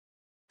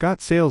Got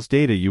sales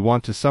data you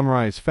want to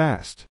summarize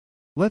fast?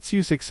 Let's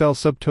use Excel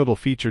Subtotal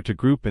feature to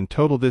group and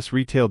total this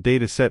retail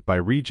data set by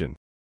region.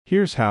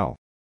 Here's how.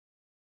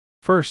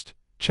 First,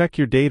 check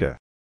your data.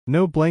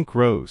 No blank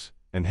rows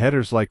and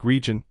headers like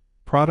region,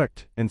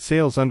 product, and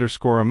sales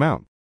 _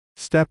 amount.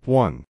 Step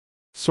 1.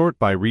 Sort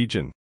by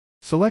region.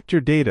 Select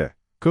your data,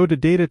 go to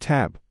Data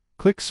tab,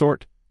 click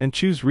Sort, and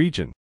choose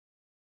Region.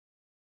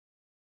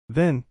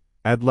 Then,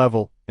 add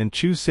level, and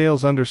choose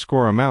sales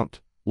 _ amount,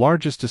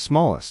 largest to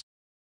smallest.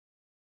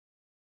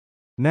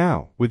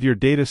 Now, with your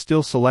data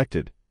still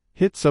selected,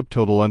 hit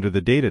Subtotal under the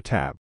Data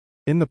tab.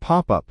 In the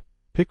pop-up,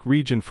 pick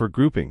Region for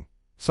grouping,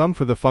 Sum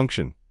for the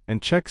function,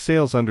 and check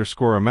sales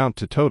 _ amount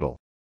to total.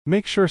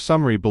 Make sure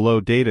Summary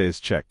below Data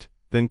is checked,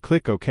 then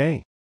click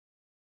OK.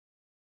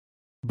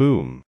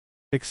 Boom!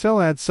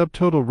 Excel adds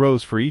subtotal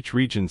rows for each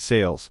region's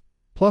sales,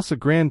 plus a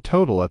grand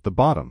total at the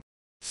bottom.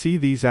 See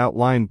these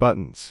outline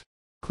buttons.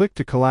 Click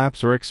to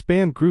collapse or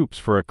expand groups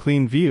for a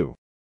clean view.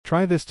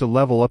 Try this to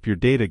level up your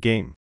data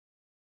game.